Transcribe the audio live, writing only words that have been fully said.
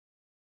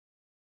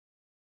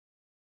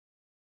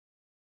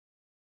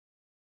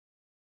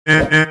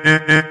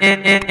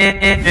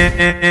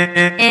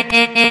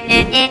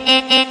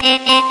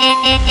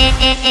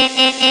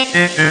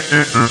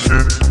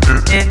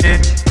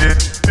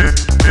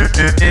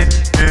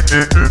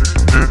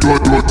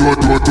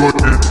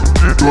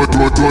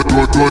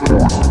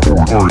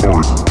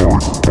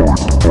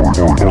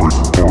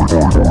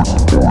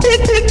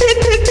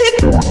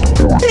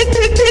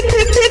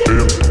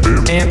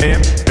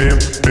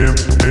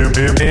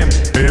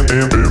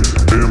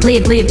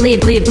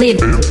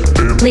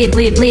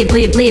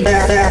Lead.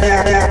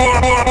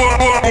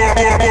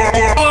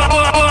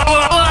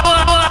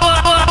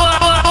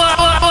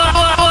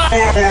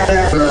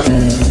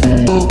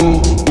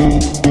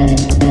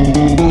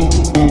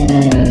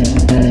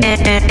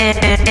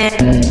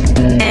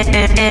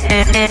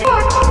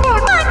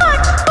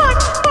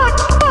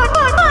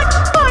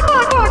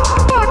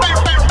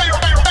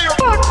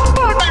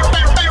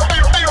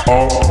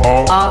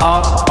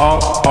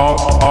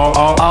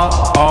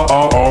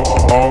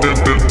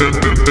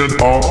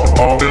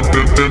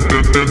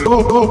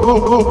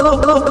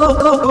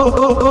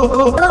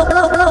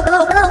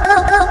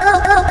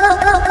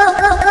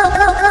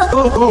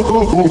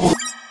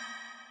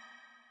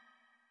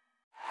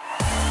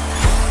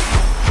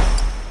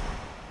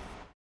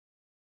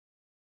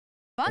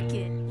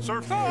 Bucket.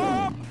 Surf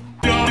up!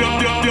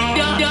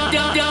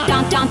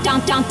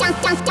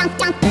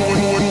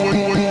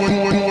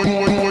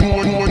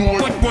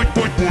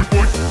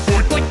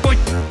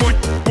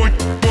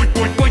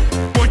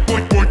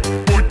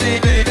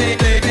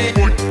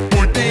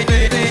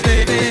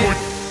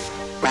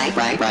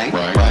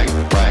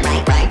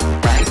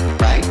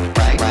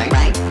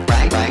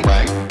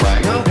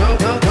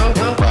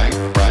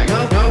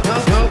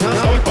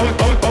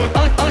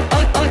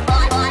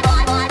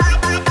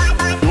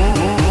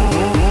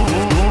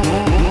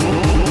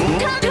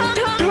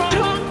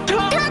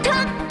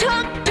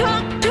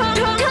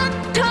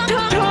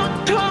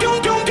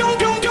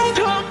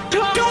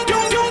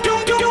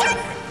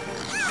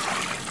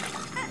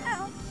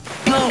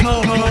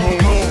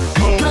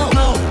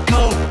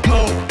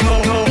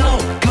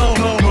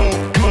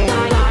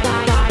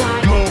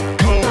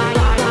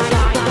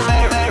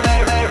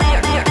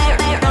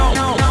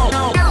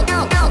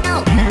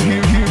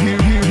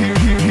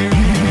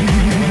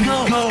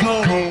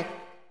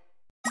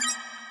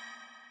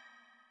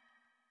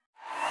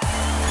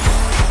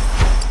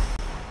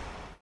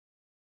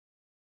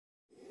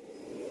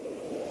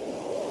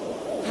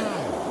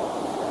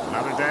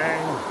 Another day,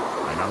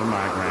 another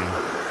migraine.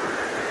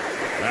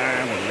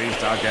 And at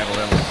least I'll get a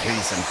little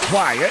peace and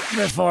quiet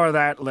before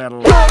that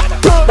little...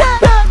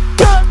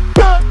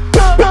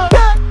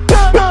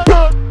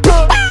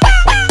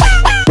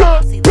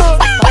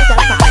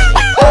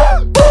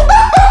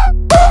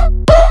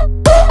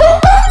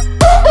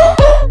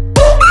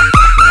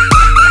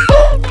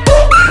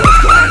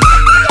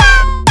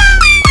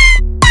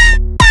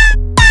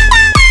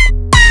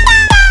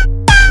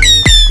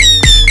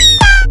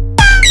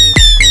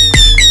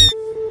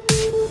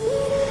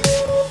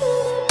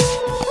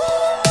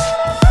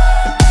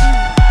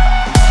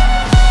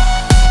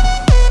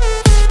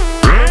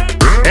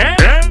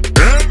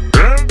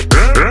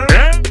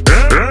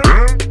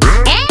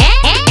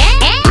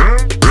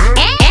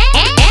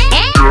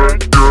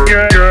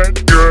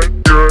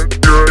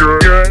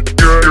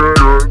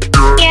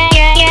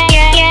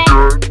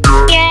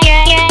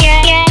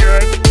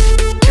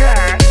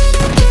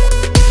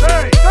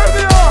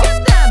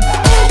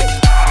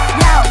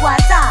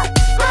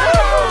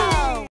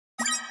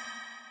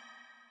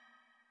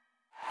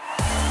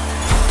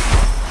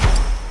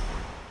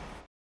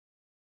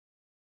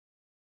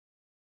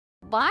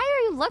 Why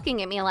are you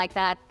looking at me like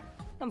that?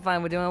 I'm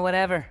fine with doing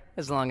whatever,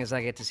 as long as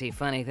I get to see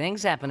funny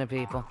things happen to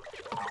people.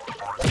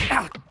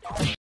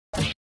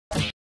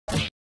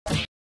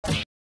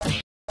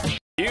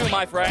 You,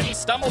 my friend,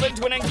 stumbled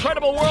into an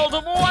incredible world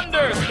of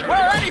wonders,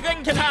 where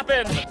anything can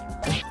happen!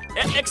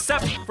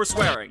 Except for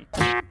swearing.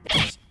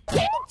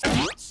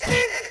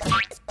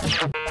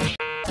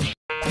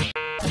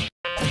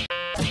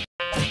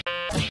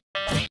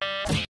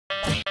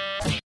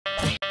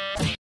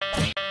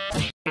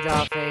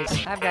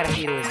 Dollface, I've got a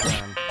key to his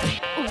room.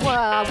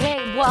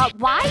 Wait,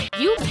 why?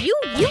 You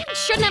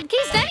shouldn't have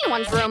keys to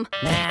anyone's room.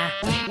 Nah.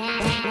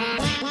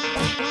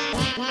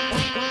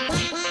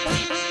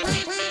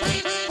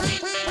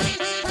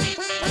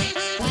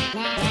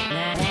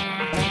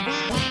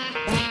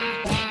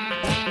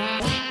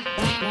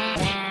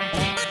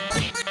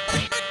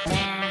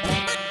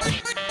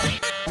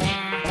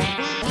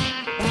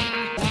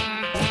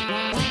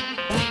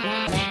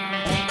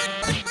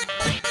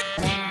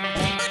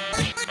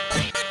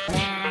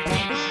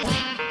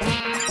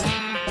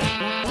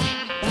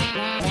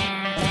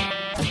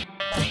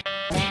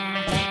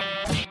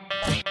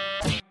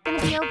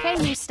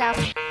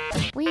 Stuff.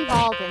 We've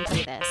all been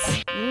through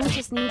this. You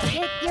just need to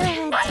get your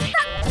head. What's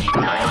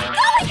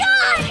going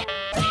on?